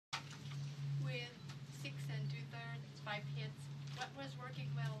What was working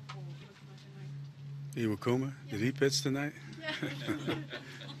well for Iwakuma tonight? Iwakuma? Yeah. Did he pitch tonight?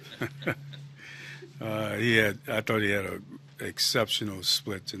 Yeah. I thought he had an exceptional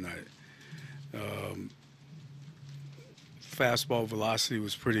split tonight. Fastball velocity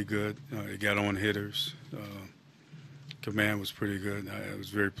was pretty good. He got on hitters. Command was pretty good. I was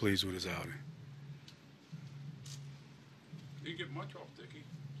very pleased with his outing. Did you get much off Dickey?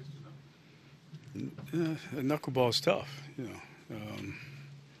 Just enough? A knuckleball's tough, you know.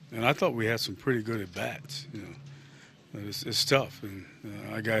 And I thought we had some pretty good at bats, you know. It's tough, and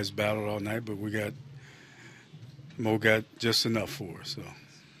our guys battled all night, but Mo got just enough for us. So.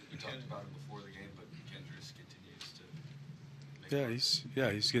 We talked about him before the game, but Kendrick continues to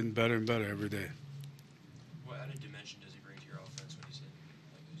make He's getting better and better every day. What added dimension does he bring to your offense when he's in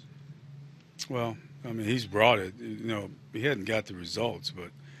like this? Well, I mean, he's brought it. You know, he hadn't got the results,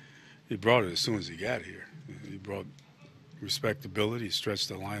 but he brought it as soon as he got here. He brought respectability. He stretched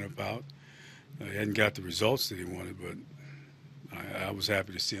the lineup out. He hadn't got the results that he wanted, but I was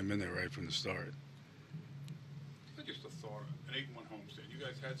happy to see him in there right from the start. Just a thought, an 8-1 homestand. You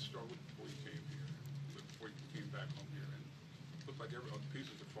guys had struggled before you came here, before you came back home here, and it looked like every other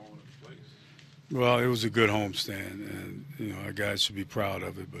pieces are falling into place. Well, it was a good homestand, and you know our guys should be proud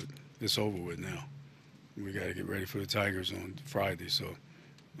of it. But it's over with now. We got to get ready for the Tigers on Friday, so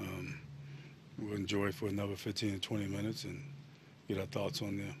we'll enjoy it for another 15 to 20 minutes and get our thoughts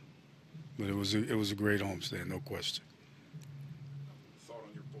on them. But it was a great homestand, no question. Thought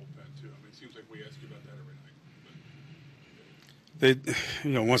on your bullpen too. I mean, it seems like we ask you about that every night. They,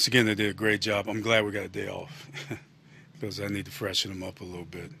 you know, once again they did a great job. I'm glad we got a day off because I need to freshen them up a little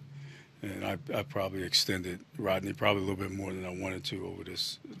bit. And I probably extended Rodney probably a little bit more than I wanted to over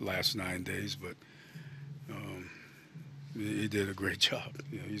this last 9 days, but he did a great job.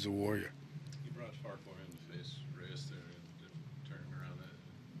 You know, he's a warrior. You brought Farquhar in to face Reyes there and turn him around.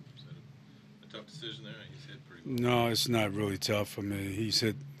 Is that a tough decision there? He's hit pretty well. No, it's not really tough. I mean, he's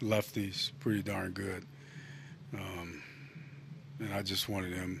hit lefties pretty darn good. And I just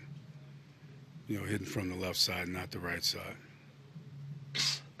wanted him, you know, hitting from the left side, not the right side.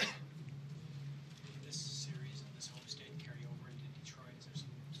 This series and this homestand carry over into Detroit. Is there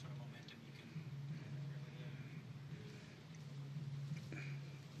some sort of momentum you can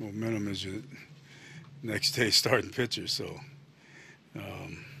Momentum is your next day starting pitcher. So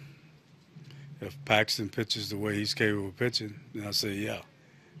if Paxton pitches the way he's capable of pitching, then I say yeah.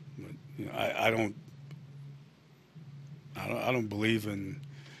 But you know, I don't believe in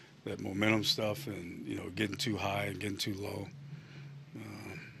that momentum stuff and you know getting too high and getting too low.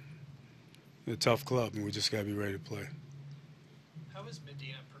 It's a tough club, and we just got to be ready to play. How has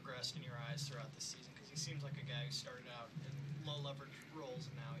Medina progressed in your eyes throughout this season? Because he seems like a guy who started out in low leverage roles,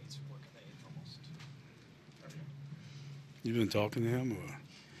 and now he's working the eighth almost. You been talking to him,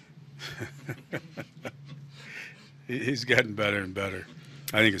 or he's gotten better and better.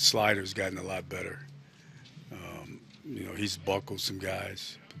 I think his slider's gotten a lot better. You know, he's buckled some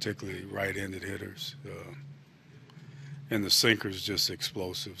guys, particularly right-handed hitters, and the sinker's just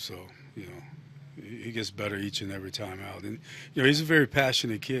explosive. So you know, he gets better each and every time out. And you know, he's a very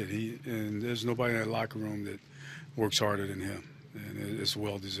passionate kid. And there's nobody in that locker room that works harder than him, and it's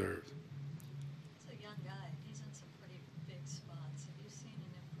well deserved. He's a young guy. He's in some pretty big spots. Have you seen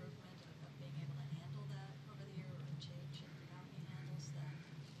an improvement of being able to handle that over the year, or a change in how he handles that?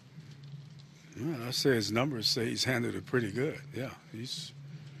 Well, I say his numbers say he's handled it pretty good. Yeah, he's,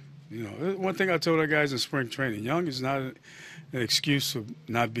 you know, one thing I told our guys in spring training, young is not an excuse for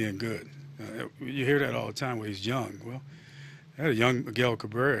not being good. You hear that all the time where he's young. Well, I had a young Miguel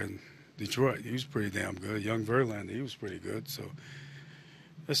Cabrera in Detroit. He was pretty damn good. Young Verlander, he was pretty good. So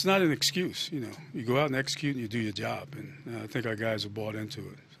that's not an excuse. You know, you go out and execute and you do your job. And I think our guys have bought into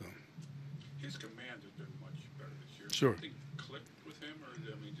it. So. His command has been much better this year. Sure. Something clicked with him, or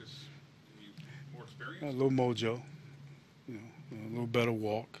I mean, just more experience? A little mojo, you know, a little better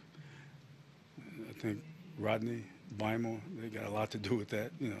walk. I think Rodney, Weimar, they got a lot to do with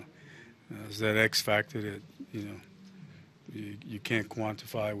that. You know, it's that X factor that you know you can't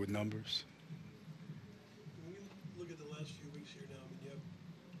quantify with numbers. When you look at the last few weeks here now, I mean, you have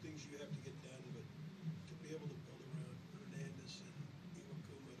things you have to get done, but to be able to build around Hernandez and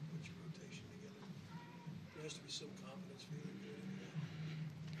Iwakuma to put your rotation together, there has to be some confidence feeling going into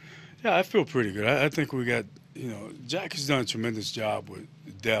that. Yeah, I feel pretty good. I think we got, you know, Jack has done a tremendous job with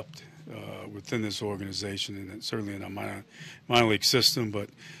depth within this organization and certainly in our minor league system. But,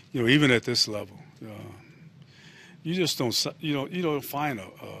 you know, even at this level, you just don't, you don't find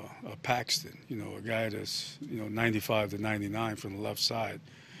a Paxton, you know, a guy that's, you know, 95 to 99 from the left side,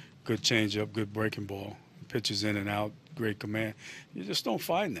 good changeup, good breaking ball, pitches in and out, great command. You just don't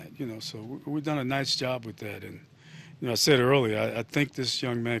find that, you know. So we've done a nice job with that. And, you know, I said earlier, I think this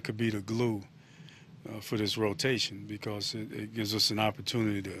young man could be the glue for this rotation because it gives us an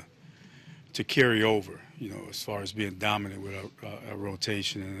opportunity to carry over, you know, as far as being dominant with our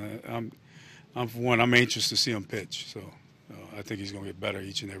rotation. And I'm anxious to see him pitch. So I think he's going to get better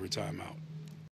each and every time out.